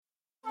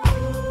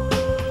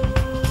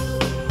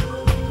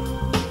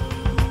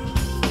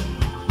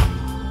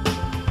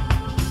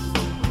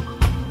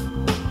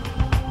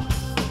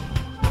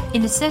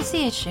in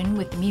association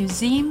with the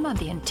Museum of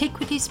the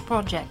Antiquities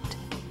Project.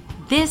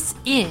 This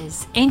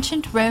is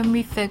Ancient Rome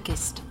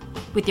Refocused,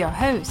 with your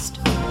host,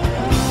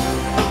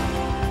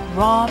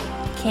 Rob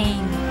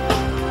Kane.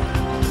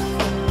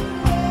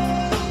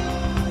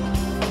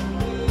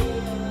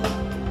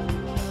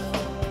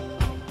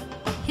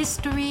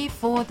 History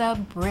for the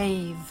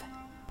Brave.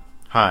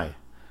 Hi,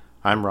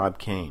 I'm Rob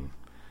Kane.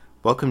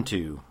 Welcome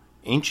to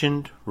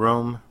Ancient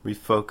Rome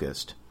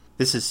Refocused.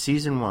 This is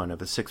Season 1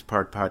 of a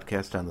 6-part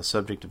podcast on the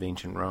subject of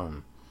ancient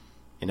Rome.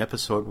 In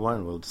Episode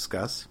 1, we'll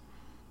discuss,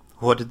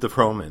 what did the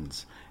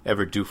Romans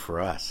ever do for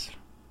us?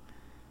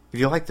 If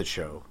you like the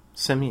show,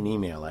 send me an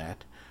email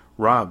at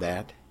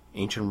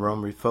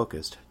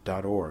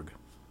rob@ancientromerefocused.org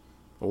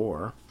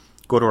or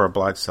go to our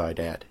blog site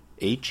at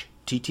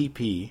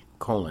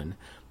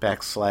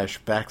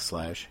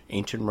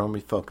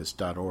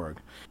http://ancientromefocused.org.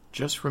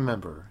 Just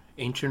remember,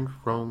 Ancient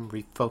Rome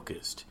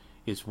Refocused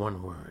is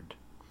one word.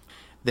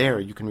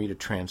 There you can read a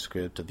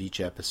transcript of each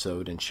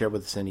episode and share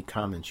with us any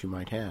comments you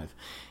might have.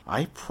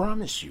 I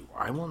promise you,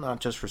 I will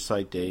not just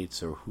recite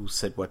dates or who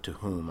said what to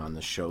whom on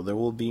the show. There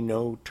will be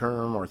no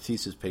term or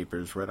thesis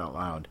papers read out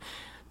loud.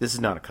 This is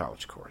not a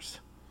college course.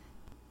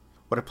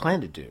 What I plan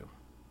to do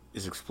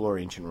is explore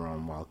ancient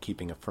Rome while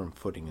keeping a firm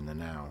footing in the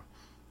now.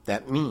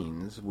 That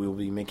means we will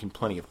be making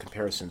plenty of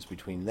comparisons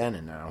between then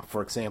and now.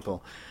 For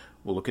example,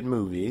 we'll look at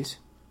movies,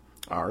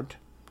 art,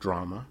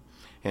 drama,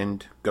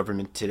 and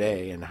government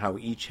today, and how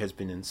each has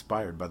been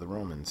inspired by the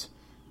Romans.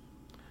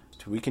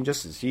 So we can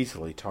just as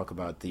easily talk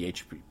about the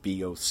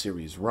HBO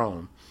series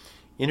Rome,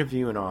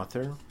 interview an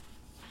author,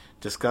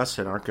 discuss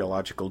an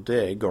archaeological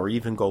dig, or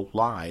even go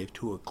live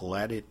to a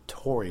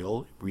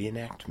gladiatorial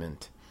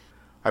reenactment.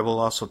 I will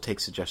also take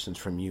suggestions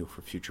from you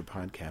for future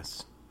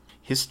podcasts.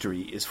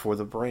 History is for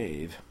the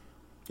brave.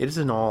 It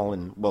isn't all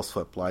in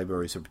well-swept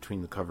libraries or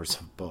between the covers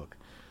of a book.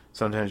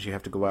 Sometimes you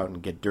have to go out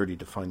and get dirty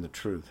to find the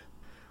truth.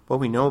 What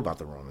we know about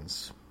the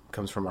Romans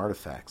comes from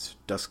artifacts,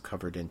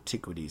 dust-covered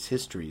antiquities,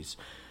 histories,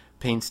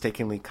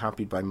 painstakingly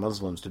copied by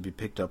Muslims to be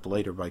picked up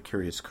later by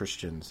curious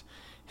Christians.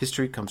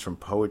 History comes from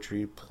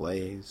poetry,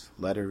 plays,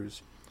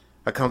 letters,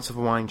 accounts of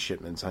wine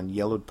shipments on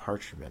yellowed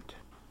parchment.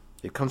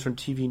 It comes from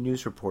TV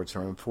news reports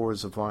or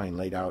amphoras of wine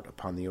laid out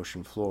upon the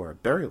ocean floor,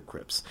 burial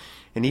crypts,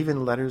 and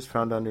even letters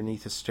found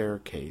underneath a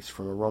staircase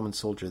from a Roman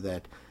soldier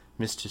that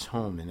missed his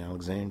home in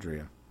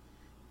Alexandria.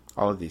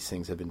 All of these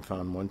things have been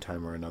found one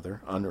time or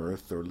another,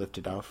 unearthed or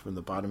lifted out from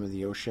the bottom of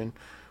the ocean,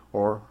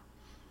 or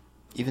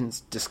even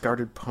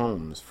discarded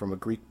poems from a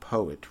Greek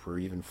poet were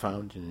even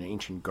found in an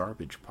ancient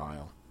garbage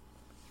pile.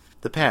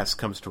 The past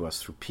comes to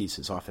us through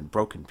pieces, often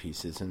broken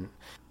pieces, and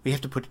we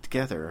have to put it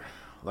together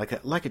like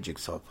a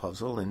jigsaw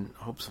puzzle in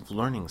hopes of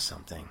learning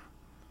something.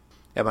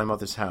 At my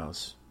mother's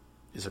house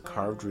is a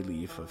carved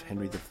relief of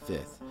Henry V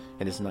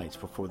and his knights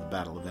before the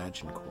Battle of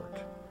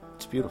Agincourt.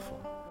 It's beautiful.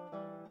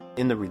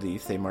 In the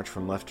relief, they march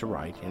from left to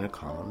right in a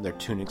column. Their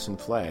tunics and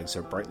flags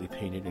are brightly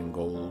painted in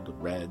gold,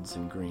 reds,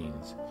 and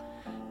greens.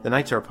 The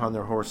knights are upon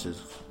their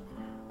horses,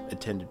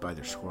 attended by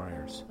their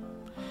squires.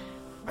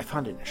 I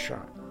found it in a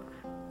shop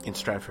in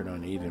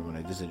Stratford-on-Avon when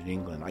I visited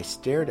England. I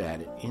stared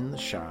at it in the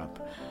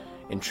shop,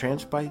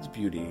 entranced by its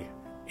beauty,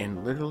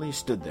 and literally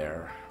stood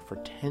there for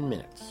 10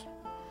 minutes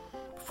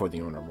before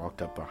the owner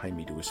walked up behind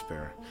me to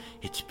whisper,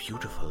 "It's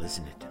beautiful,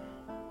 isn't it?"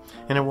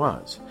 And it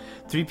was.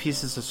 3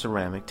 pieces of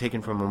ceramic taken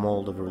from a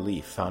mold of a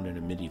relief found in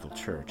a medieval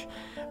church.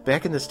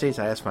 Back in the States,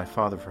 I asked my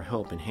father for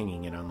help in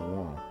hanging it on the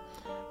wall.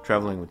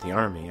 Traveling with the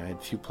army, I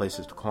had few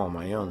places to call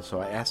my own, so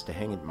I asked to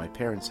hang it at my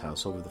parents'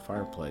 house over the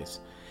fireplace.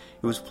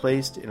 It was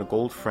placed in a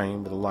gold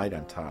frame with a light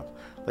on top,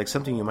 like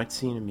something you might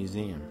see in a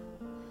museum.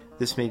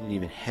 This made it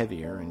even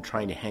heavier, and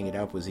trying to hang it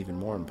up was even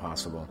more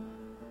impossible.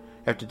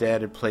 After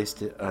Dad had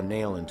placed a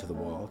nail into the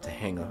wall to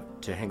hang a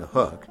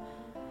hook,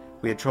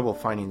 we had trouble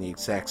finding the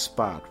exact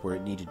spot where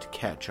it needed to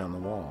catch on the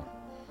wall.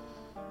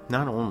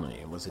 Not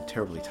only was it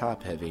terribly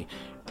top-heavy,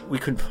 we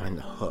couldn't find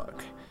the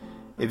hook.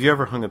 If you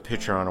ever hung a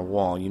picture on a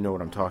wall, you know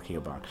what I'm talking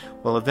about.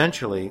 Well,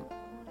 eventually,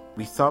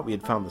 we thought we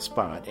had found the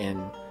spot,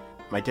 and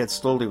my dad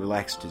slowly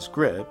relaxed his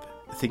grip,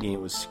 thinking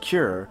it was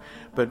secure,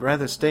 but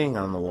rather staying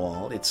on the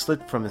wall, it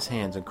slipped from his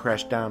hands and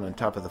crashed down on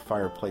top of the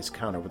fireplace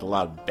counter with a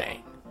loud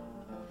bang.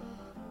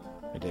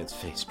 My dad's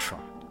face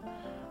dropped.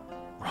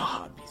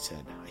 "Rob," he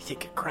said, "I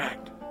think it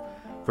cracked."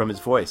 From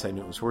his voice, I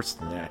knew it was worse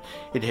than that.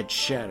 It had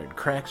shattered.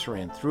 Cracks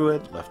ran through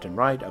it, left and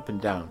right, up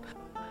and down.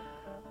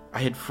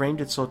 I had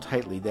framed it so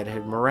tightly that it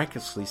had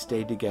miraculously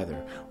stayed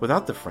together.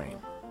 Without the frame,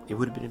 it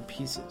would have been in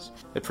pieces.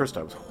 At first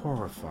I was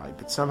horrified,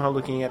 but somehow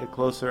looking at it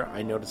closer,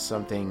 I noticed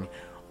something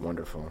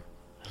wonderful.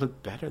 It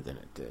looked better than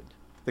it did.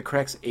 The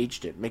cracks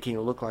aged it, making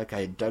it look like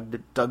I had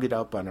dug it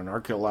up on an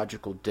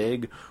archaeological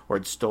dig or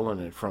had stolen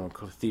it from a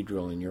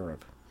cathedral in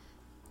Europe.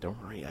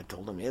 "Don't worry," I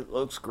told him, "it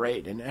looks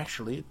great," and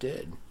actually it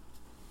did.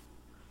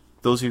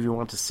 Those of you who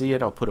want to see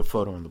it, I'll put a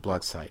photo on the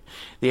blog site.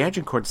 The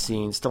Agincourt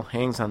scene still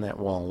hangs on that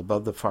wall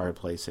above the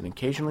fireplace, and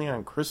occasionally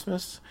on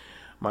Christmas,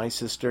 my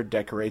sister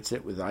decorates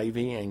it with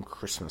ivy and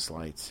Christmas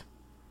lights.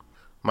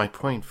 My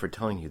point for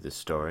telling you this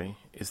story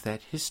is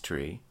that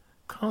history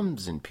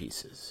comes in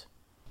pieces.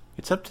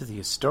 It's up to the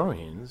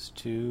historians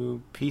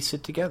to piece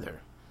it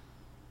together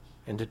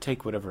and to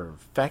take whatever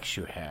facts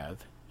you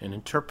have and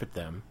interpret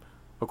them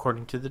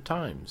according to the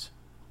times.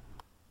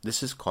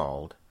 This is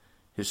called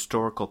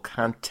historical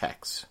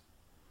context.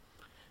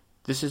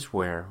 This is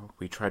where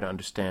we try to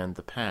understand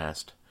the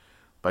past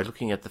by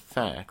looking at the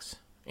facts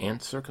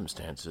and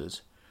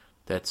circumstances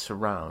that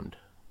surround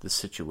the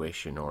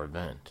situation or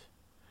event.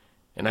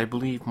 And I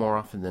believe more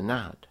often than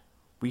not,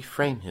 we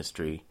frame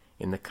history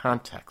in the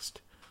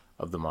context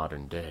of the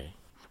modern day.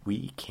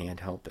 We can't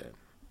help it.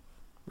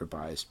 We're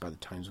biased by the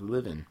times we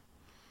live in.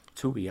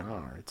 It's who we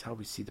are. It's how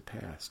we see the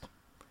past.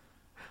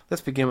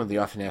 Let's begin with the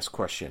often asked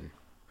question,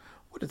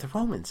 what did the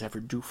Romans ever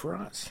do for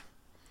us?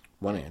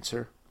 One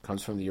answer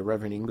comes from the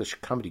irreverent English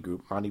comedy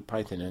group Monty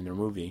Python and their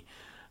movie,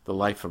 The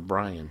Life of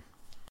Brian.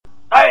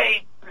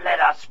 They bled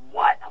us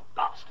white, the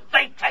bastards.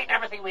 They've taken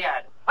everything we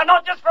had. And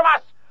not just from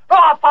us, from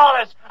our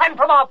fathers, and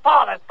from our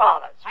fathers'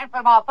 fathers. And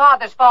from our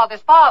fathers'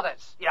 fathers'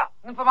 fathers. Yeah.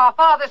 And from our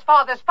fathers'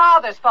 fathers'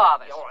 fathers'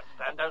 fathers. You're right,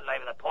 Stan, don't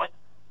labour the point.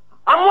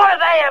 And what have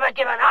they ever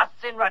given us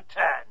in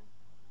return?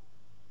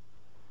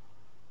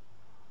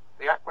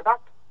 The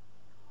aqueduct?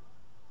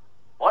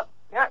 What?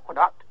 The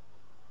aqueduct?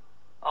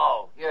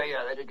 Oh,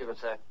 yeah, they did give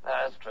us that.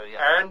 That's true,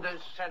 yeah. And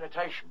there's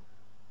sanitation.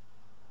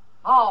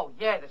 Oh,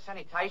 yeah, the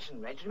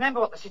sanitation, Reg. Remember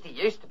what the city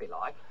used to be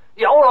like?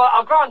 Yeah, all right,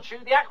 I'll grant you,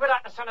 the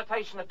aqueduct and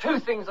sanitation are two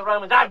things the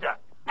Romans have done.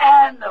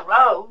 And the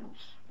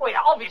roads. Well,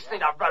 yeah, obviously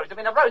the roads. I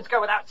mean, the roads go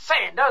without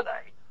saying, don't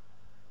they?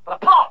 But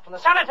apart from the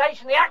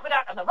sanitation, the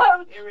aqueduct and the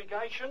roads...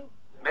 Irrigation.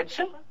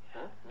 Medicine.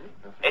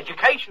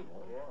 Education.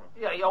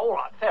 Yeah, all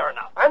right, fair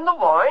enough. And the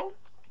wine.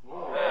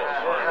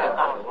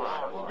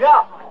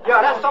 Yeah,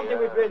 that's something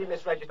we've really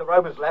missed, Reg, if the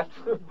Romans left.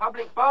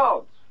 Public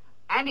baths.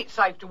 And it's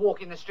safe to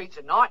walk in the streets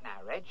at night now,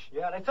 Reg.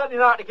 Yeah, they certainly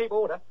know how to keep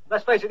order.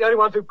 Let's face it, the only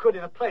ones who could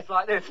in a place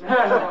like this.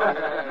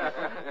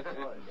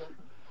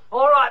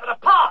 All right, but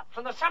apart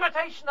from the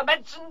sanitation, the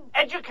medicine,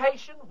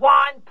 education,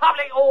 wine,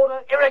 public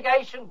order,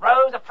 irrigation,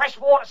 roads, a fresh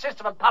water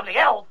system and public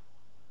health,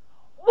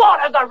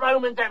 what have the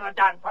Romans ever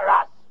done for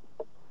us?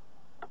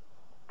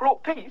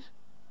 Brought peace?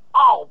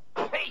 Oh,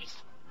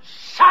 peace!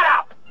 Shut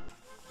up!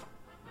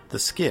 The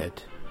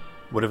skit,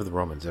 whatever the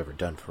Romans ever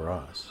done for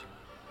us,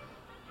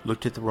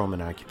 looked at the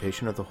Roman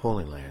occupation of the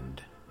Holy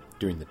Land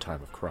during the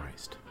time of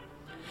Christ.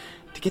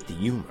 To get the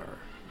humor,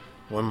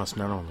 one must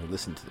not only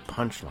listen to the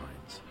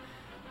punchlines,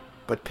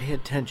 but pay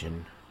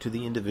attention to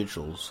the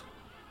individuals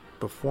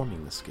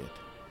performing the skit.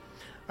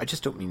 I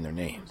just don't mean their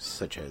names,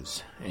 such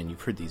as, and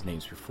you've heard these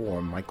names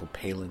before, Michael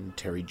Palin,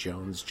 Terry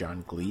Jones,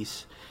 John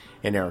Cleese,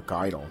 and Eric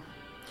Idle,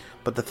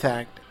 but the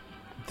fact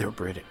they're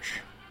British.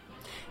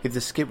 If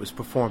the skit was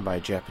performed by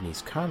a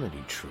Japanese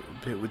comedy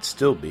troupe, it would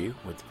still be,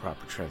 with the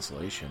proper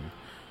translation,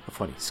 a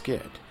funny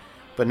skit,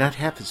 but not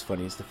half as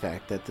funny as the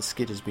fact that the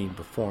skit is being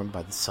performed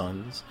by the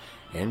sons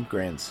and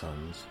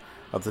grandsons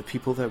of the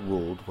people that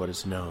ruled what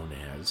is known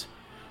as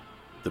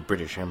the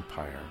British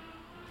Empire.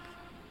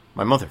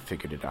 My mother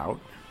figured it out.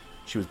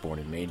 She was born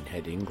in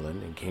Maidenhead,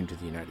 England, and came to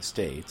the United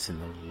States in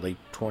the late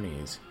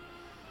 20s.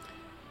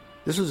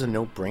 This was a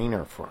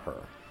no-brainer for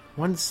her.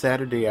 One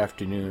Saturday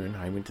afternoon,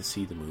 I went to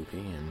see the movie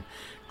and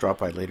dropped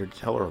by later to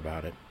tell her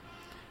about it.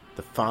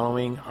 The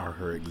following are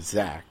her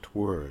exact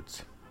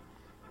words.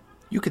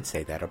 You could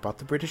say that about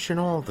the British in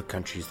all the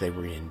countries they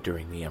were in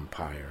during the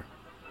Empire.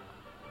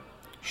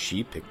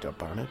 She picked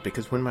up on it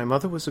because when my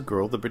mother was a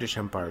girl, the British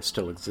Empire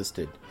still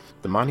existed.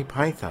 The Monty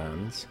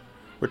Pythons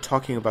were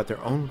talking about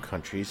their own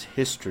country's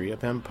history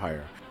of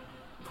empire.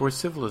 For a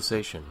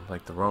civilization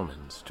like the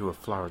Romans to have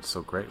flowered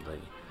so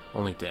greatly,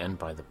 only to end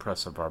by the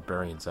press of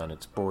barbarians on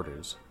its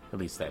borders, at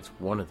least that's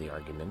one of the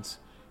arguments,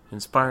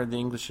 inspired the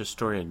English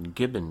historian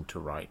Gibbon to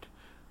write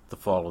The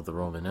Fall of the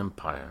Roman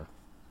Empire.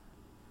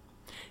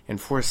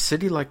 And for a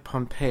city like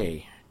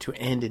Pompeii to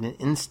end in an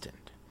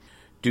instant,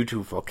 due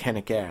to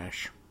volcanic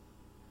ash,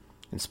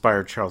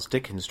 inspired Charles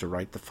Dickens to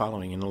write the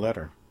following in a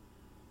letter.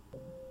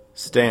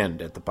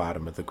 Stand at the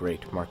bottom of the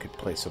great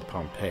marketplace of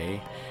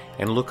Pompeii,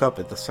 and look up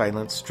at the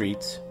silent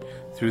streets,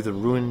 through the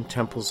ruined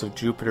temples of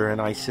Jupiter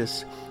and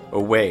Isis,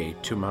 away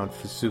to Mount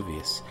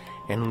Vesuvius,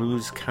 and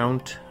lose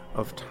count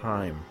of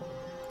time.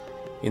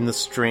 In the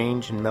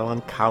strange and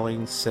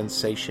melancholy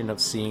sensation of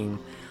seeing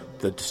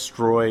the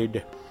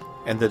destroyed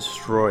and the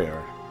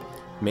destroyer,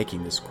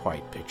 making this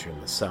quiet picture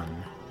in the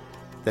sun,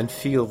 then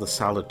feel the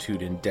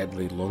solitude and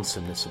deadly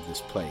lonesomeness of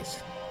this place,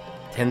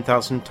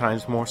 10,000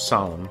 times more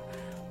solemn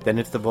than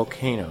if the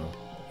volcano,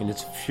 in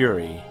its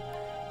fury,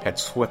 had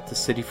swept the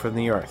city from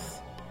the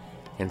earth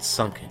and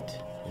sunk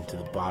it into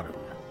the bottom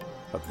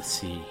of the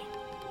sea.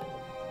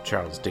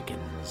 Charles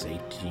Dickens,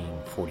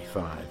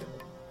 1845.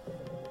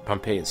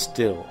 Pompeii is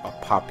still a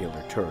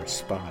popular tourist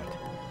spot.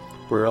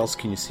 Where else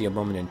can you see a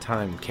moment in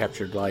time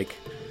captured like,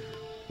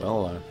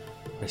 well, a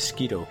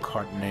mosquito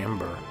caught in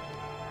amber?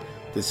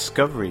 The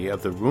discovery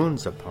of the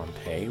ruins of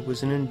Pompeii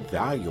was an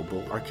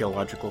invaluable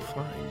archaeological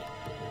find.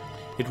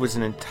 It was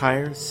an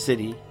entire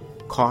city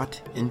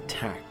caught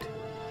intact,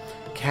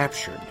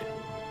 captured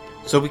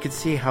so we could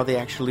see how they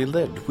actually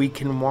lived. We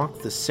can walk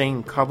the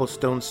same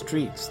cobblestone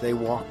streets they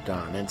walked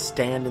on and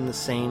stand in the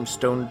same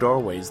stone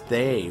doorways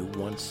they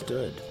once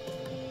stood,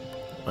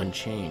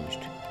 unchanged.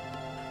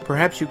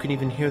 Perhaps you can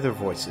even hear their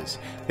voices.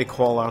 They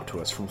call out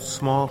to us from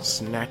small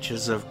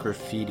snatches of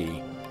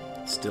graffiti,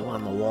 still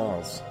on the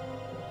walls.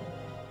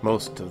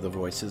 Most of the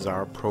voices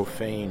are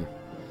profane,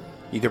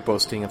 either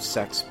boasting of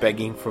sex,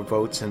 begging for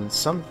votes, and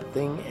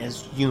something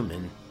as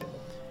human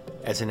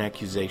as an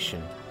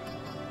accusation.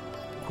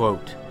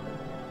 Quote,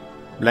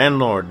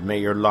 "Landlord, may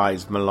your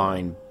lies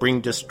malign bring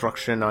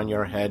destruction on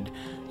your head.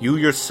 You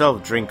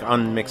yourself drink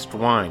unmixed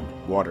wine.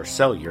 Water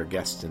sell your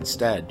guests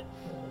instead."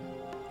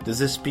 Does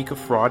this speak of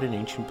fraud in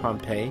ancient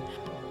Pompeii?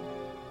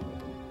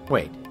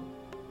 Wait,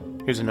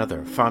 here's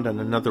another, found on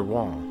another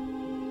wall.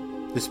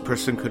 This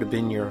person could have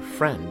been your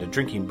friend, a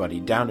drinking buddy,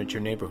 down at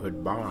your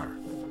neighborhood bar.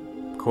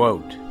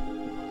 Quote,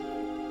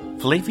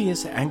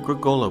 "Flavius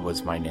Agricola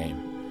was my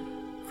name.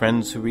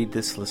 Friends who read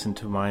this, listen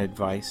to my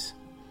advice.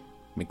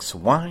 Mix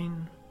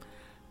wine,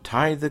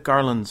 tie the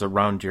garlands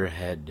around your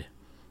head,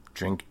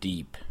 drink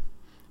deep,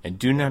 and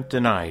do not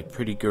deny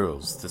pretty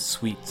girls the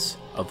sweets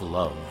of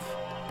love."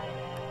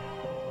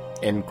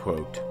 End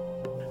quote.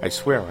 I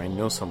swear I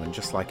know someone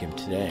just like him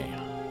today.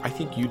 I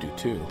think you do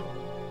too.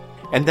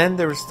 And then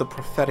there's the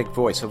prophetic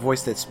voice, a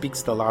voice that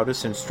speaks the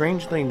loudest and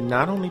strangely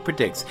not only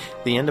predicts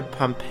the end of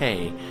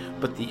Pompeii,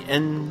 but the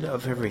end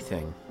of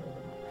everything.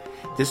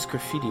 This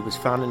graffiti was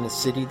found in a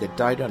city that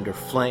died under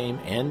flame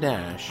and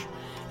ash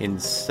in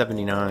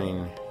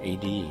 79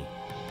 AD.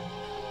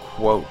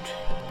 Quote,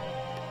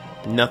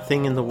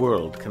 "Nothing in the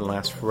world can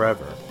last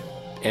forever."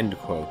 End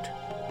quote.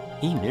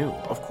 He knew.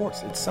 Of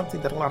course, it's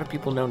something that a lot of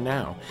people know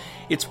now.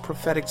 It's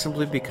prophetic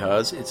simply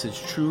because it's as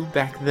true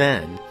back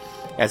then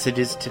as it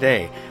is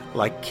today.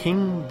 Like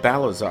King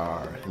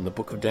Belshazzar in the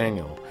book of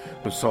Daniel,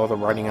 who saw the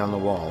writing on the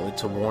wall,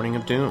 it's a warning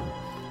of doom.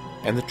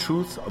 And the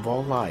truth of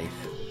all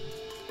life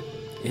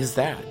is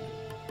that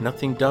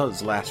nothing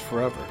does last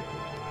forever.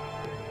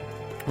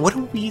 What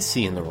do we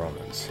see in the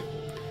Romans?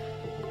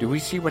 Do we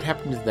see what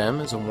happened to them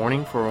as a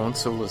warning for our own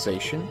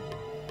civilization?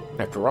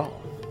 After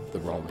all, the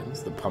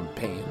Romans, the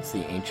Pompeians,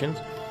 the ancients,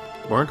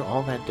 weren't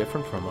all that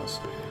different from us.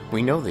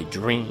 We know they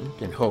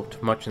dreamed and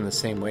hoped much in the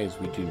same way as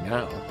we do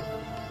now.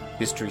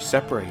 History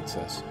separates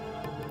us.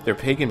 Their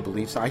pagan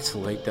beliefs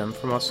isolate them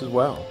from us as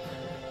well.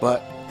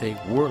 But they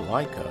were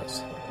like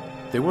us.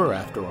 They were,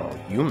 after all,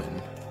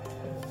 human.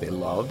 They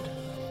loved,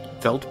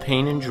 felt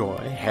pain and joy,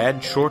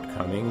 had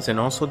shortcomings, and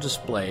also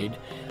displayed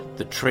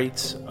the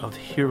traits of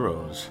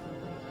heroes.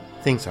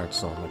 Things aren't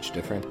so much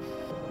different.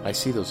 I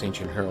see those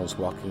ancient heroes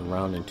walking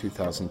around in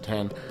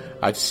 2010.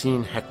 I've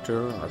seen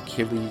Hector,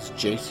 Achilles,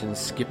 Jason,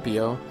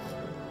 Scipio,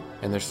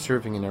 and they're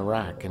serving in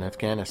Iraq and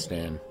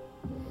Afghanistan.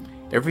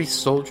 Every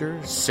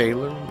soldier,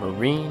 sailor,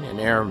 marine, and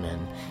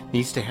airman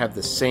needs to have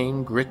the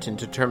same grit and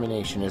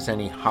determination as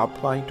any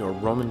hoplite or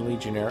Roman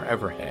legionnaire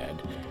ever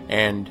had.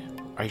 And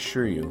I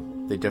assure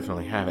you, they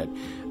definitely have it.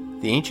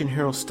 The ancient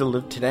heroes still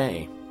live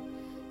today,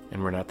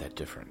 and we're not that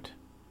different.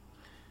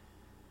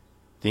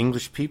 The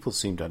English people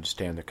seem to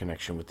understand their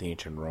connection with the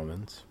ancient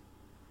Romans.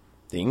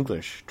 The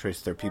English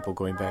traced their people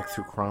going back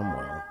through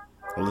Cromwell,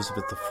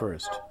 Elizabeth I,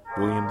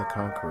 William the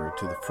Conqueror,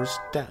 to the first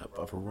step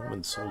of a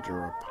Roman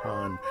soldier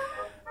upon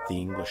the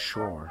English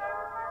shore.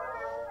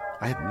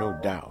 I have no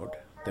doubt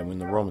that when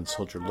the Roman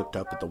soldier looked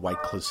up at the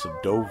white cliffs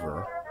of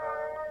Dover,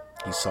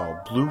 he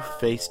saw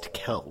blue-faced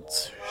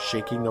Celts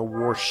shaking their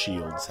war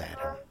shields at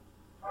him.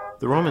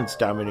 The Romans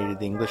dominated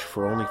the English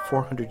for only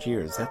 400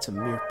 years. That's a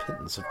mere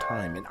pittance of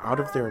time. And out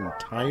of their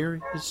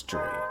entire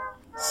history,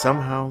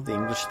 somehow the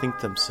English think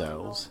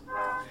themselves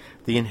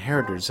the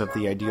inheritors of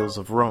the ideals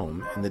of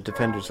Rome and the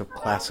defenders of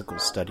classical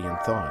study and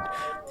thought.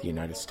 The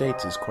United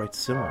States is quite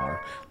similar.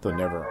 Though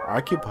never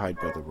occupied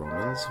by the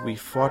Romans, we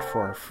fought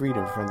for our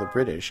freedom from the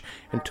British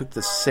and took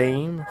the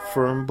same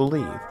firm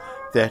belief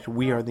that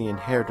we are the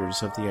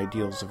inheritors of the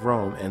ideals of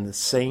Rome and the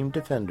same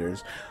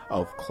defenders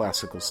of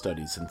classical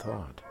studies and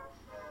thought.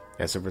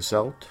 As a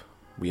result,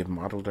 we have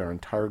modeled our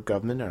entire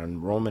government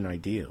on Roman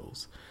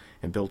ideals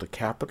and built a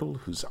capital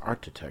whose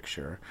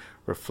architecture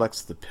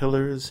reflects the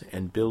pillars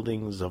and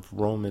buildings of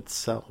Rome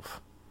itself.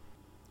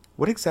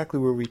 What exactly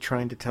were we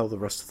trying to tell the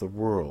rest of the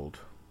world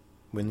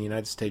when the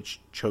United States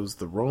chose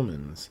the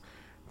Romans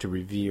to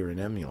revere and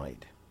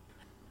emulate?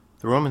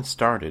 The Romans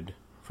started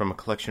from a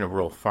collection of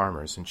rural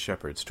farmers and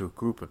shepherds to a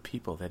group of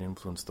people that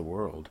influenced the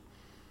world.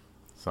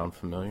 Sound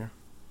familiar?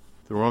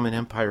 The Roman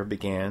Empire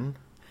began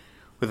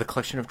with a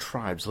collection of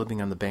tribes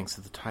living on the banks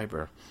of the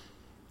Tiber.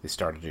 They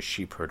started as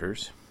sheep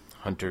herders,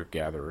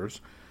 hunter-gatherers,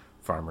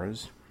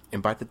 farmers,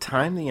 and by the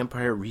time the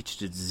empire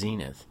reached its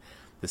zenith,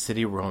 the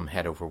city of Rome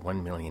had over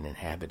 1 million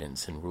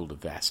inhabitants and ruled a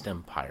vast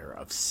empire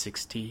of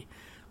 60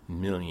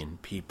 million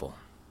people.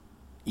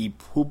 E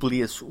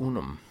Publius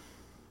Unum.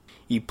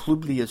 E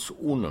Publius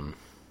Unum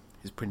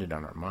is printed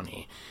on our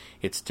money.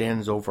 It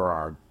stands over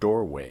our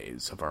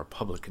doorways of our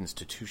public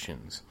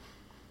institutions.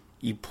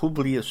 E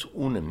Publius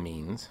Unum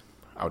means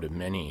out of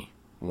many,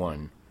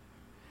 one.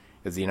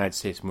 As the United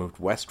States moved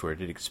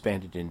westward, it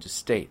expanded into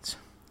states.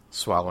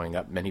 swallowing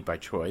up many by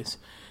choice,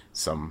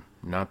 some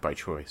not by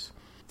choice.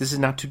 This is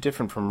not too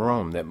different from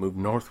Rome that moved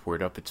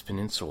northward up its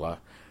peninsula.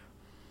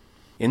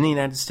 In the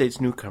United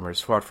States, newcomers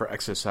fought for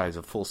exercise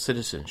of full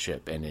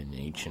citizenship, and in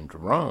ancient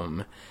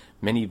Rome,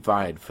 many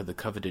vied for the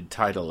coveted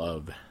title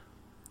of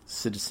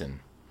citizen.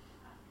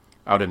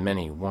 Out of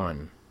many,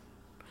 one.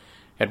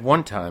 At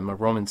one time, a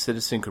Roman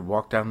citizen could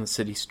walk down the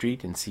city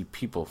street and see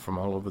people from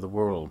all over the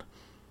world.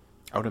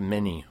 Out of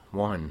many,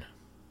 one.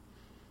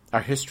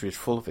 Our history is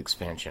full of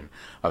expansion,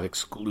 of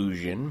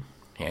exclusion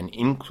and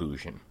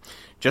inclusion.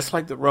 Just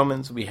like the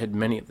Romans, we had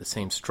many of the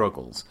same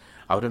struggles.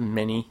 Out of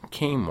many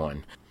came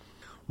one.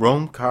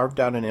 Rome carved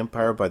out an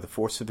empire by the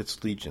force of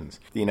its legions.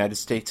 The United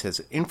States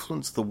has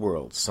influenced the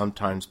world,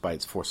 sometimes by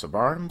its force of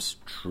arms,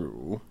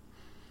 true,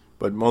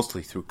 but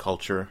mostly through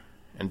culture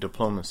and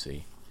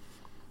diplomacy.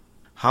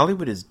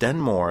 Hollywood has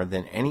done more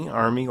than any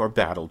army or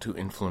battle to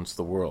influence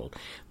the world.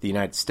 The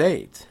United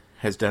States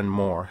has done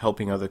more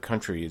helping other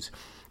countries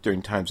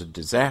during times of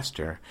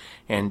disaster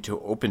and to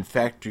open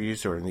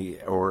factories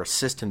or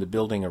assist in the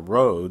building of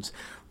roads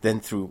than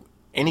through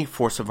any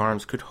force of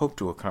arms could hope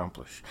to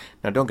accomplish.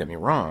 Now, don't get me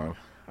wrong.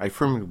 I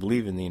firmly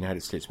believe in the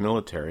United States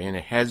military, and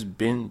it has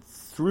been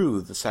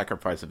through the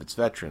sacrifice of its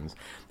veterans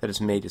that has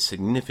made a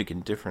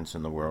significant difference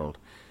in the world.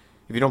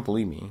 If you don't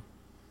believe me,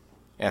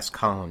 ask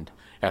Holland,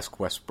 ask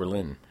West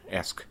Berlin,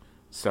 ask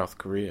South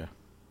Korea.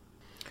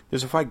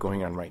 There's a fight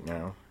going on right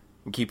now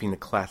in keeping the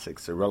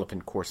classics a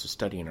relevant course of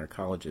study in our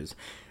colleges.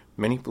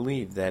 Many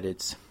believe that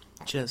it's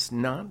just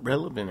not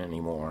relevant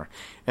anymore,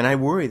 and I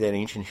worry that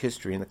ancient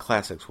history and the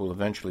classics will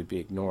eventually be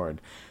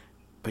ignored.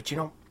 But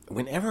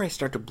whenever I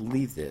start to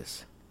believe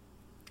this,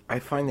 I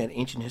find that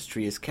ancient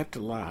history is kept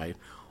alive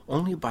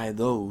only by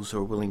those who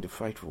are willing to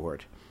fight for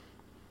it.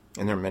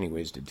 And there are many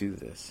ways to do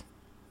this.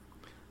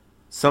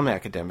 Some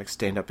academics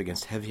stand up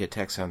against heavy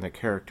attacks on their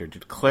character to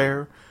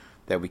declare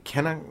that we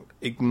cannot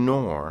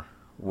ignore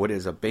what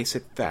is a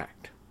basic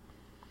fact,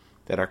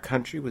 that our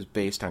country was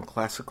based on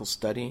classical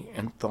study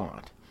and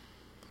thought.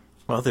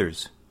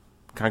 Others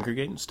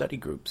congregate in study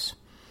groups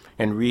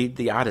and read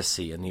the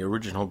Odyssey in the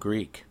original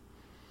Greek.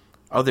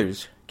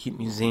 Others keep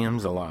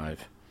museums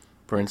alive.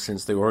 For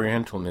instance, the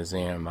Oriental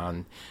Museum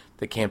on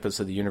the campus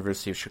of the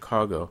University of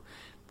Chicago.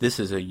 This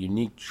is a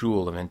unique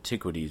jewel of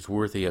antiquities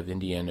worthy of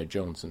Indiana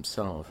Jones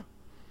himself.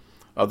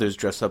 Others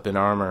dress up in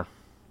armor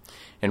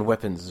and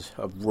weapons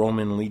of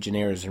Roman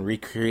legionnaires and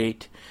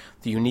recreate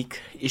the unique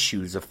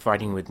issues of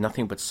fighting with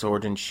nothing but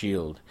sword and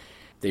shield.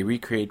 They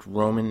recreate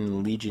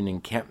Roman legion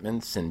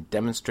encampments and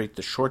demonstrate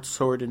the short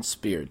sword and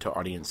spear to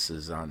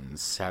audiences on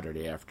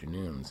Saturday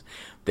afternoons.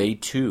 They,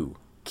 too,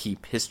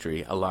 keep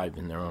history alive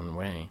in their own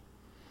way.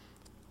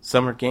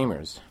 Some are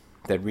gamers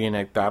that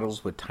reenact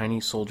battles with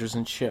tiny soldiers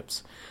and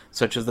ships,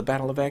 such as the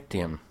Battle of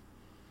Actium,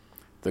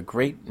 the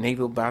great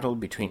naval battle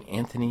between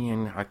Antony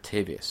and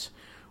Octavius,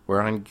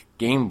 where on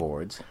game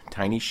boards,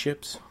 tiny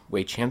ships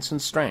weigh chance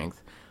and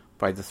strength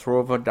by the throw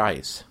of a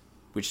dice,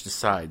 which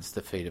decides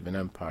the fate of an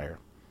empire.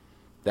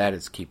 That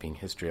is keeping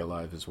history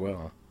alive as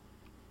well.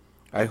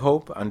 I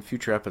hope on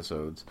future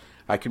episodes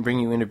I can bring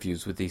you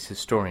interviews with these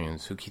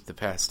historians who keep the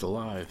past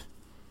alive.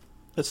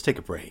 Let's take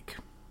a break.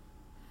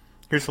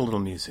 Here's a little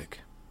music,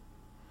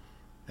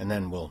 and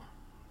then we'll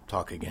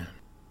talk again.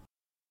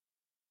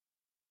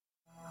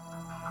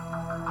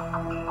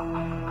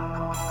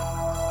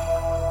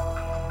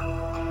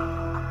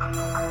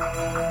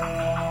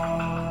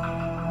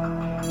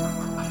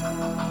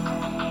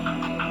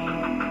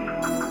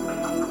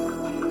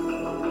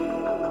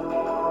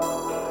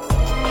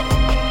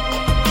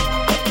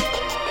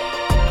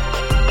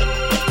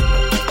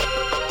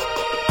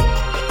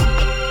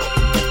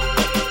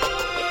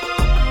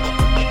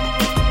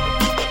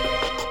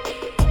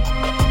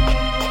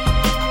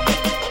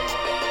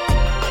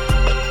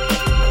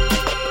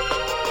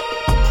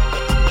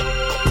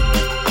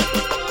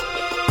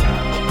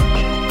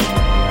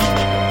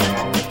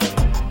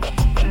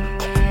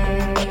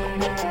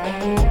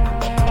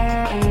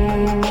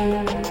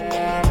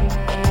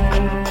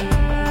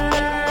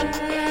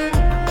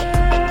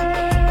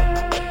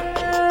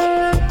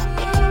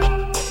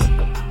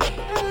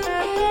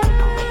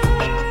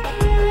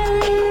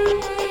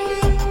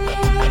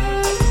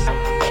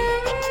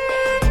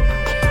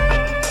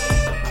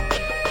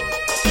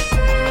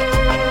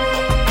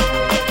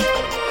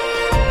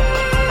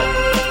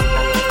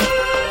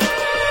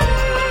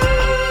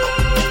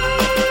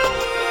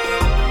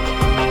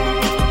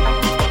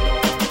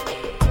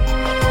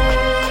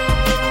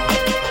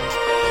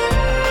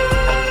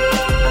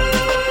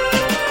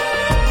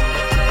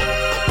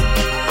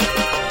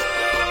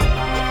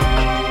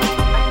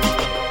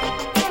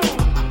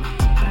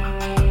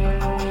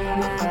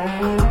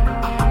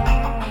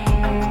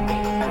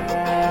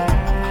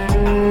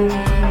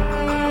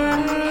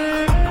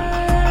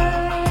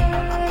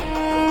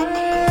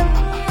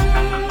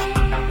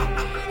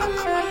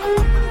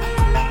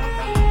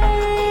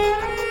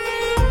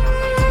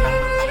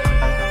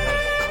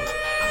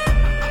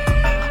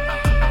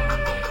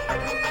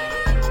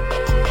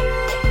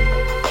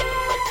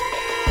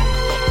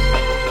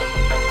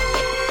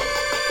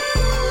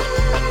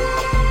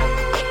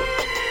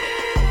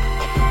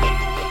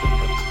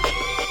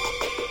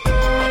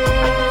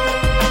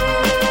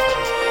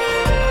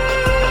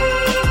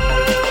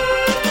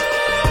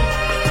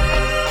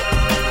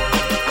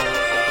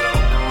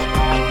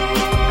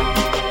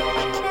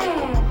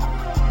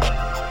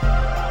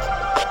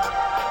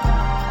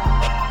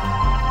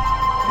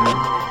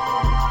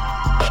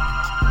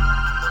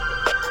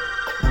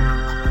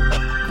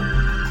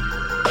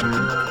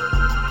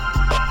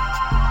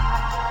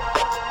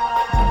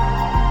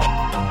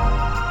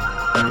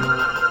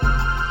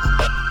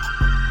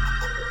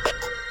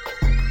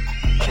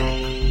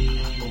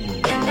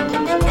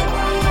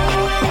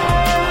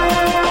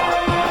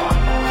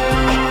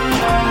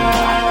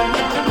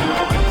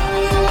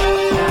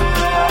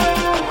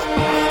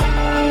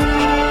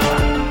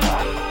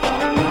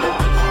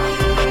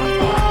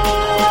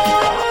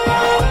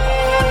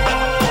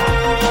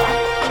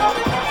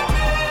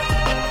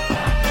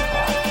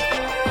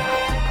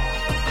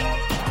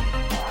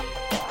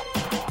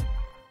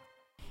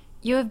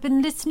 You have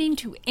been listening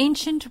to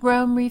Ancient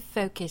Rome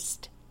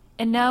Refocused.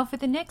 And now for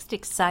the next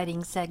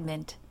exciting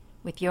segment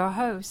with your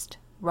host,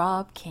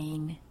 Rob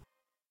Kane.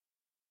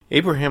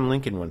 Abraham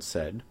Lincoln once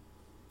said,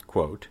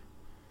 quote,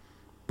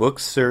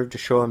 "Books serve to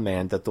show a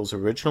man that those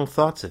original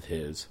thoughts of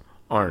his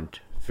aren't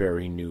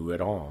very new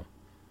at all."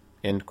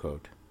 End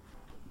quote.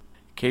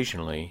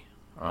 Occasionally,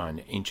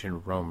 on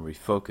Ancient Rome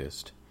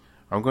Refocused,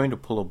 I'm going to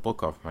pull a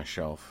book off my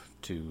shelf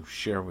to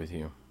share with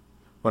you.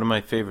 One of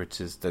my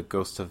favorites is The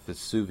Ghost of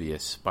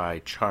Vesuvius by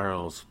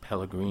Charles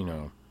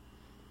Pellegrino.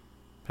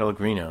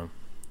 Pellegrino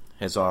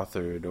has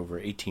authored over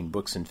 18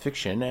 books in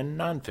fiction and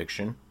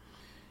nonfiction,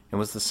 and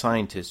was the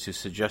scientist who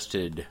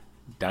suggested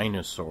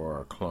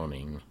dinosaur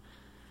cloning,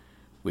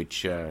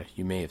 which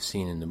you may have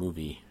seen in the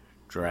movie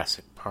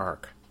Jurassic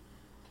Park.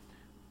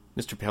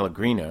 Mr.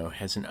 Pellegrino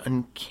has an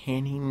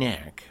uncanny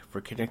knack for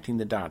connecting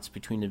the dots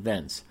between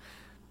events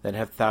that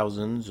have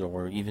thousands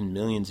or even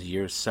millions of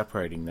years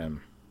separating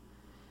them.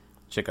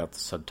 Check out the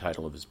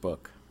subtitle of his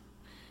book.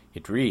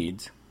 It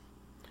reads,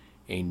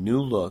 "A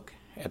New Look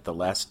at the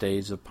Last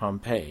Days of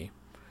Pompeii,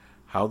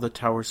 How the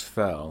Towers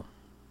Fell,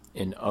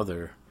 and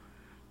Other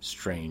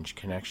Strange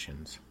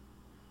Connections."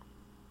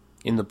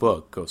 In the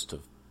book, Ghost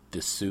of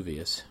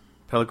Vesuvius,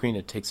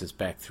 Pellegrino takes us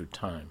back through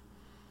time.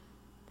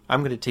 I'm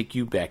going to take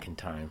you back in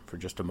time for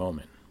just a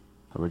moment.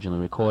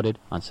 Originally recorded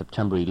on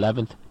September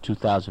 11th,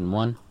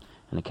 2001,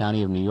 in the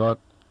County of New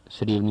York,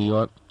 City of New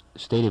York,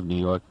 State of New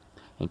York,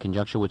 in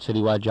conjunction with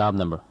Citywide Job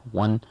Number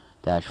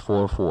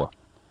 1-44.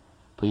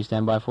 Please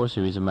stand by for a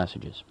series of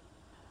messages.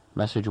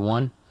 Message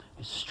 1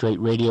 is a straight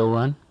radio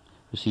run,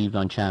 received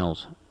on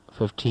channels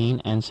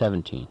 15 and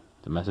 17.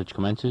 The message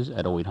commences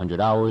at 0800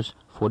 hours,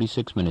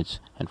 46 minutes,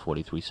 and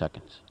 43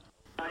 seconds.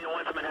 We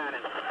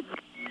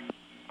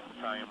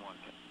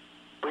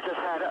just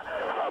had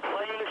a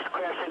plane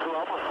crash into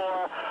Upper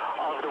floor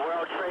of the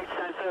World Trade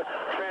Center,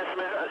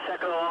 transmit a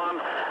second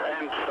alarm,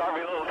 and start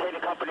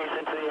relocating companies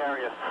into the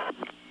area.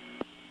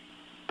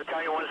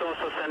 Battalion 1 is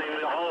also sending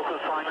the whole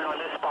consignment on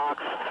this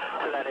box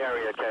to that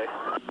area, okay?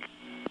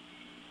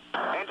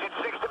 Engine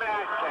 6 to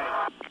Manhattan, okay?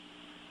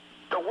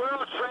 The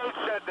World Trade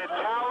Center,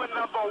 tower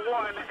number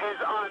 1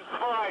 is on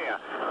fire.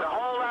 The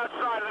whole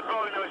outside of the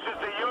building, there was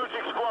just a huge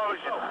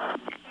explosion.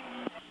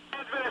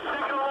 There's been a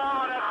second alarm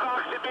on that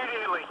box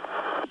immediately.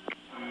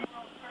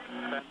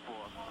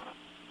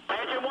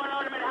 Engine 1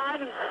 out of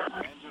Manhattan.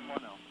 Engine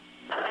 1 out.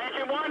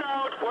 Engine 1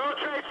 out, World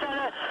Trade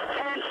Center,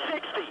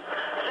 1060.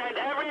 Send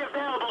every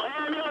available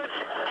ambulance,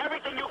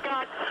 everything you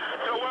got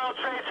to the World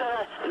Trade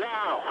Center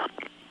now.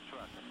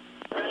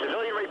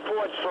 Civilian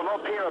reports from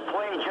up here, a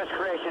plane just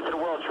crashed into the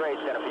World Trade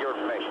Center for your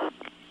information.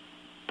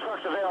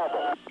 Trucks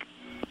available.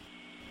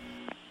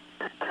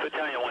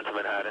 Battalion 1 to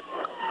Manhattan.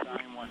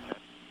 Battalion 1 to.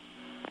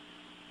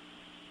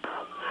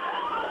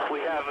 We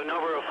have a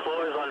number of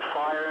floors on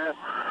fire.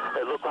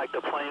 It looked like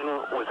the plane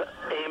was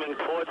aiming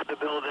towards the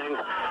building.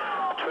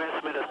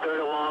 Transmit a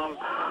third alarm.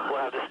 We'll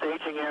have the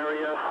staging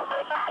area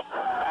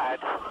at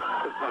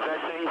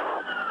Vesey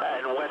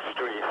and West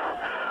Street.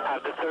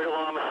 Have the third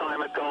alarm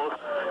assignment go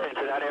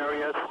into that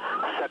area.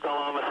 Second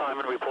alarm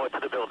assignment report to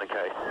the building,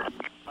 okay?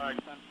 All right,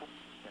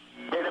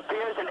 it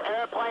appears an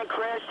airplane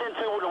crashed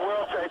into the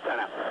World Trade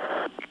Center.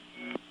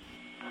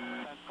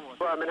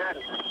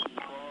 Manhattan.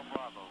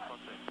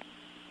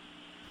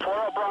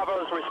 40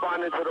 Bravo is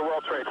responding to the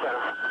World Trade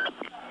Center.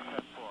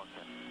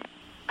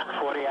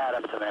 40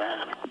 Adams to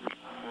Manhattan.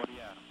 40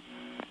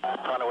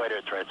 Adams. On the way to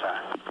the Trade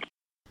Center.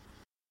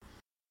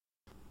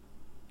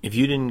 If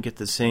you didn't get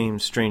the same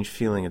strange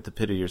feeling at the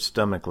pit of your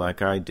stomach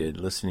like I did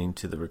listening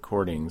to the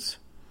recordings,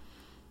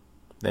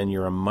 then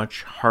you're a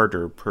much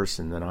harder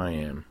person than I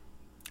am.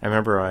 I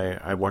remember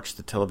I watched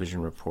the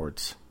television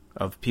reports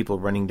of people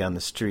running down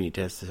the street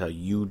as a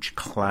huge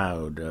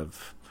cloud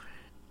of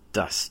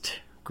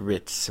dust,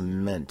 grit,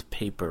 cement,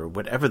 paper,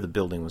 whatever the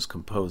building was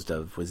composed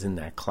of was in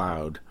that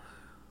cloud,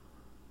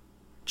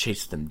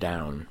 chased them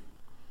down.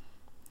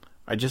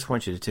 I just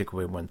want you to take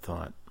away one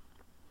thought.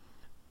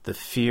 The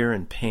fear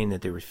and pain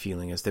that they were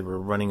feeling as they were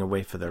running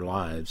away for their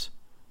lives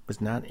was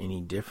not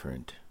any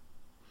different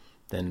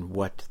than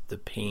what the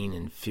pain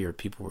and fear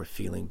people were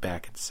feeling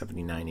back in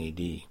 79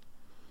 AD.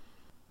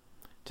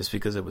 Just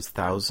because it was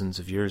thousands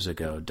of years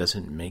ago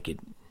doesn't make it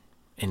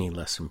any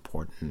less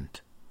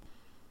important.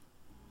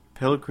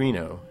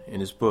 Pellegrino, in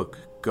his book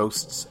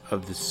Ghosts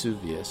of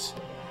Vesuvius,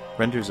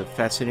 renders a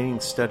fascinating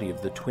study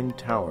of the Twin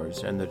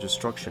Towers and the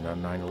destruction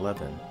on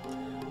 9/11,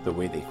 the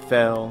way they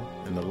fell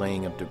and the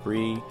laying of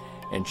debris,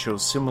 and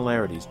shows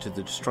similarities to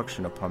the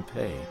destruction of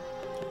Pompeii.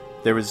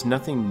 There is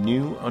nothing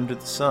new under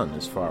the sun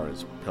as far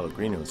as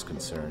Pellegrino is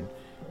concerned,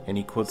 and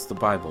he quotes the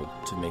Bible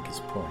to make his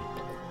point.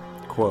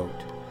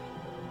 Quote,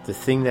 "The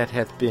thing that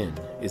hath been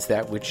is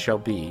that which shall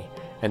be,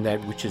 and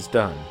that which is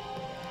done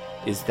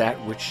is that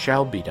which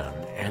shall be done,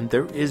 and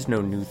there is no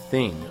new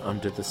thing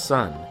under the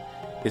sun.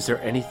 Is there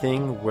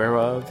anything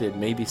whereof it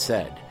may be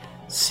said,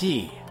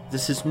 See,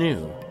 this is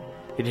new?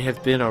 It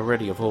hath been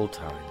already of old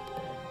time,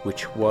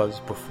 which was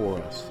before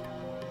us."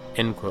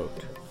 End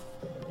quote.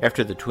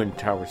 After the Twin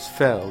Towers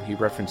fell, he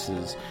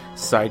references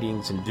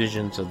sightings and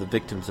visions of the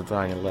victims of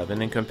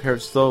 9/11 and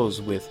compares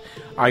those with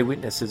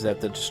eyewitnesses at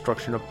the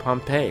destruction of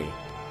Pompeii.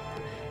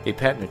 A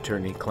patent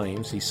attorney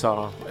claims he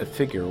saw a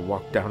figure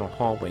walk down a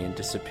hallway and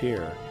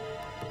disappear.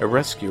 A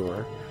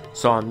rescuer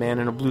saw a man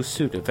in a blue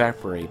suit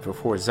evaporate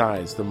before his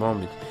eyes the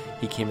moment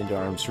he came into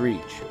arm's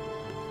reach.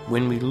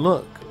 When we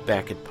look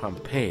back at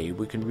Pompeii,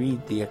 we can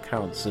read the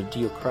accounts of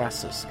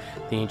Diocrasus,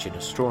 the ancient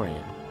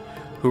historian,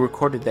 who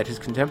recorded that his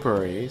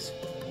contemporaries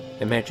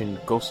imagined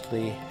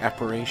ghostly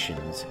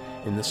apparitions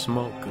in the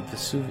smoke of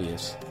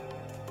Vesuvius.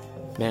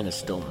 Man is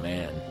still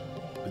man,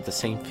 with the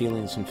same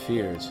feelings and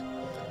fears.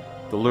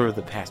 The lure of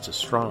the past is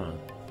strong.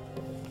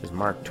 As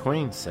Mark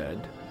Twain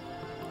said,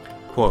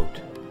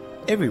 quote,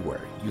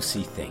 "Everywhere you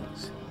see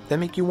things that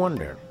make you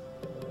wonder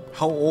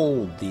how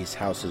old these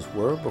houses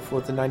were before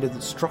the night of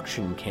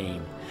destruction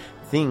came.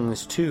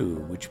 Things,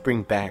 too, which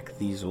bring back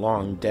these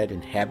long-dead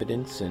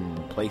inhabitants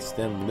and place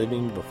them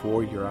living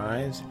before your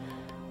eyes.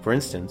 For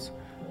instance,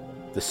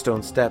 the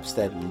stone steps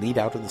that lead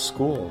out of the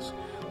schools.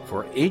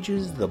 For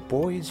ages the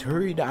boys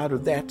hurried out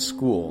of that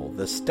school.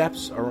 The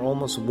steps are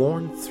almost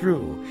worn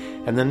through,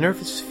 and the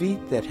nervous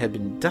feet that have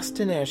been dust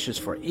and ashes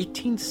for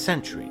 18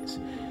 centuries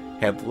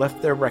have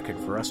left their record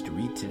for us to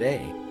read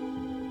today.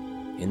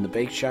 In the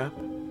bake shop,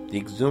 the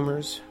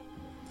exhumers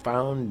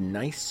found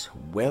nice,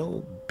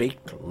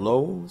 well-baked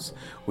loaves,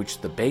 which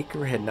the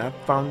baker had not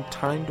found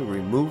time to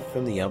remove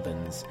from the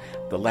ovens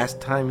the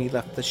last time he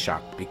left the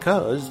shop,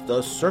 because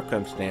the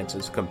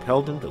circumstances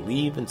compelled him to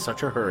leave in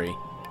such a hurry."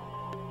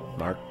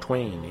 Mark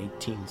Twain,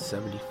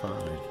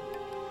 1875.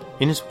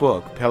 In his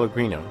book,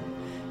 Pellegrino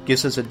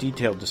gives us a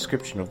detailed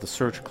description of the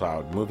surge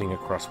cloud moving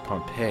across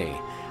Pompeii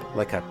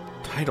like a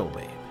tidal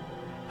wave.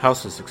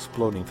 Houses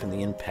exploding from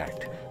the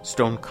impact,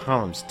 stone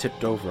columns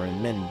tipped over,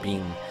 and men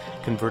being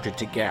converted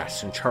to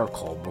gas and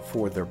charcoal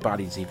before their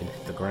bodies even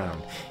hit the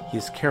ground. He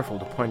is careful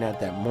to point out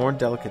that more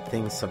delicate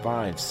things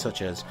survived,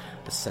 such as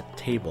a set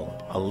table,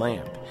 a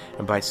lamp,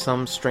 and by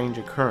some strange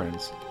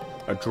occurrence,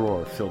 a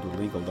drawer filled with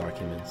legal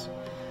documents.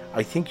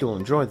 I think you'll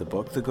enjoy the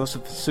book. The Ghost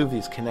of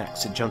Vesuvius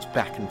connects. It jumps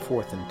back and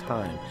forth in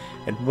time.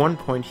 At one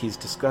point, he's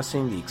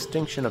discussing the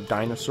extinction of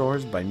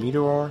dinosaurs by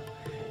meteor,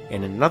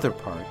 and in another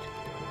part,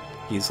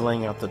 he is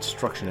laying out the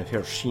destruction of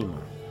Hiroshima.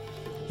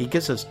 He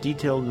gives us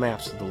detailed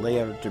maps of the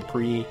layout of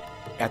debris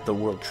at the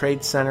World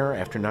Trade Center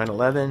after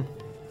 9/11,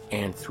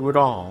 and through it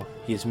all,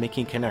 he is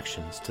making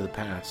connections to the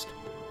past.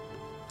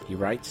 He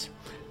writes,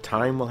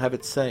 "Time will have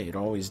its say, it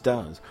always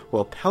does."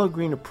 Well,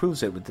 Pellegrino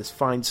proves it with this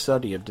fine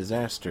study of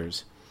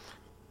disasters.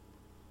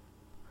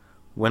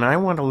 When I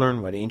want to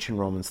learn what ancient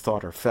Romans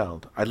thought or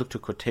felt, I look to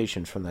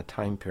quotations from that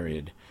time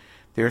period.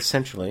 They're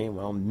essentially,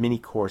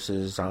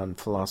 mini-courses on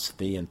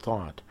philosophy and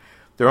thought.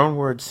 Their own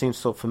words seem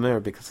so familiar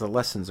because the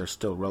lessons are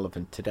still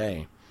relevant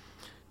today.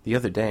 The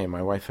other day,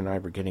 my wife and I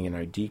were getting an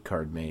ID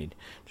card made.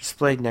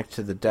 Displayed next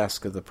to the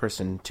desk of the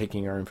person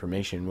taking our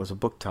information was a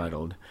book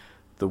titled,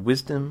 "The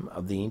Wisdom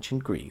of the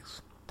Ancient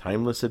Greeks,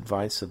 Timeless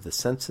Advice of the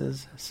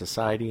Senses,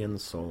 Society, and the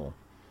Soul."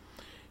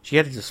 She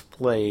had it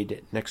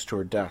displayed next to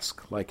her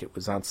desk like it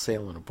was on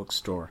sale in a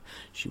bookstore.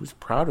 She was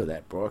proud of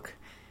that book.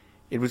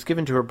 It was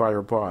given to her by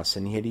her boss,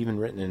 and he had even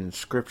written an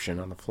inscription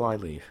on the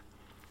flyleaf.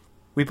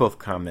 We both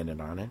commented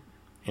on it,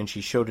 and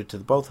she showed it to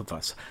the both of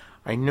us.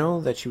 I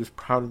know that she was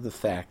proud of the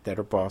fact that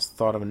her boss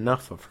thought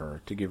enough of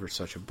her to give her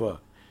such a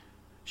book.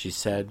 She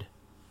said,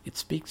 "It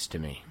speaks to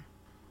me."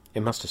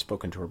 It must have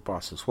spoken to her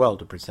boss as well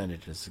to present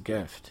it as a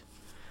gift.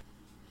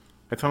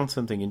 I found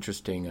something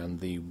interesting on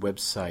the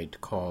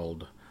website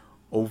called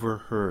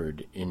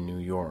Overheard in New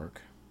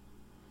York.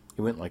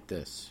 It went like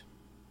this.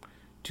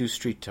 2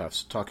 street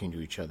toughs talking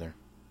to each other.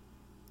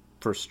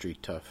 First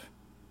street tough: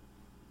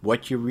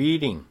 "What you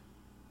reading?"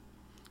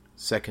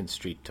 Second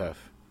street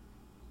tough: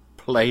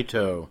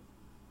 "Plato."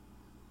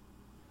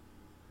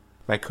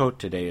 My quote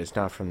today is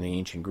not from the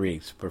ancient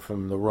Greeks, but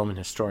from the Roman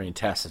historian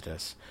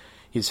Tacitus.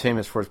 He is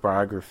famous for his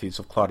biographies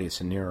of Claudius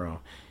and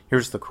Nero.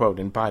 Here's the quote,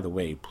 and by the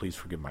way, please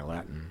forgive my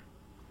Latin.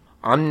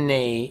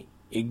 "Omne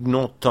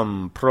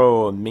ignotum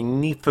pro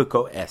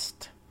magnifico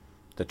est."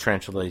 The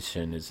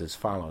translation is as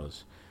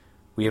follows: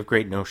 "We have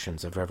great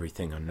notions of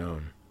everything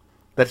unknown."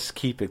 Let us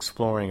keep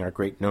exploring our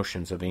great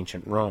notions of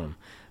ancient Rome.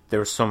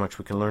 There is so much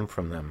we can learn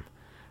from them.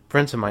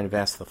 Friends of mine have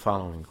asked the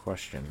following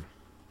question.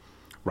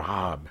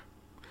 "Rob,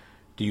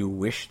 do you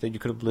wish that you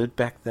could have lived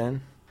back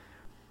then?"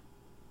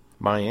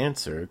 My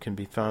answer can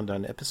be found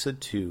on Episode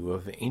 2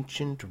 of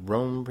Ancient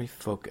Rome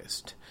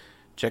Refocused.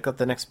 Check out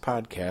the next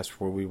podcast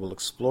where we will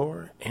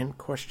explore and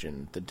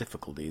question the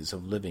difficulties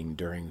of living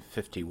during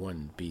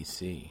 51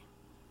 BC.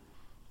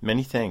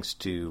 Many thanks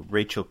to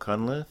Rachel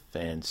Cunliffe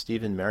and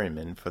Stephen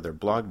Merriman for their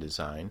blog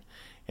design,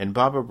 and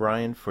Bob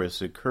O'Brien for his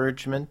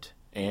encouragement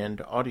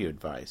and audio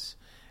advice,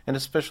 and a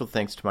special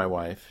thanks to my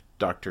wife,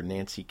 Dr.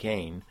 Nancy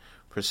Kane,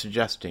 for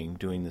suggesting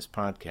doing this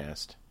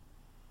podcast.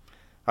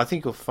 I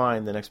think you'll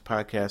find the next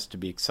podcast to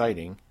be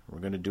exciting. We're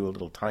going to do a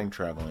little time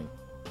traveling.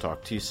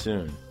 Talk to you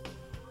soon.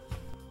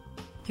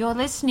 You're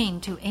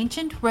listening to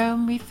Ancient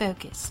Rome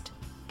Refocused.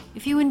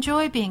 If you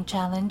enjoy being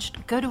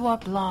challenged, go to our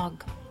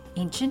blog,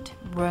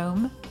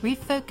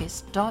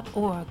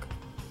 ancientromefocused.org,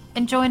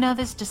 and join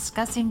others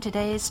discussing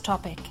today's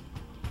topic,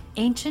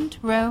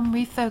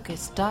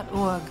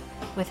 ancientromefocused.org,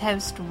 with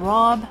host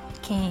Rob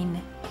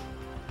Kane.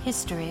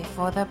 History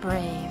for the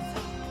Brave.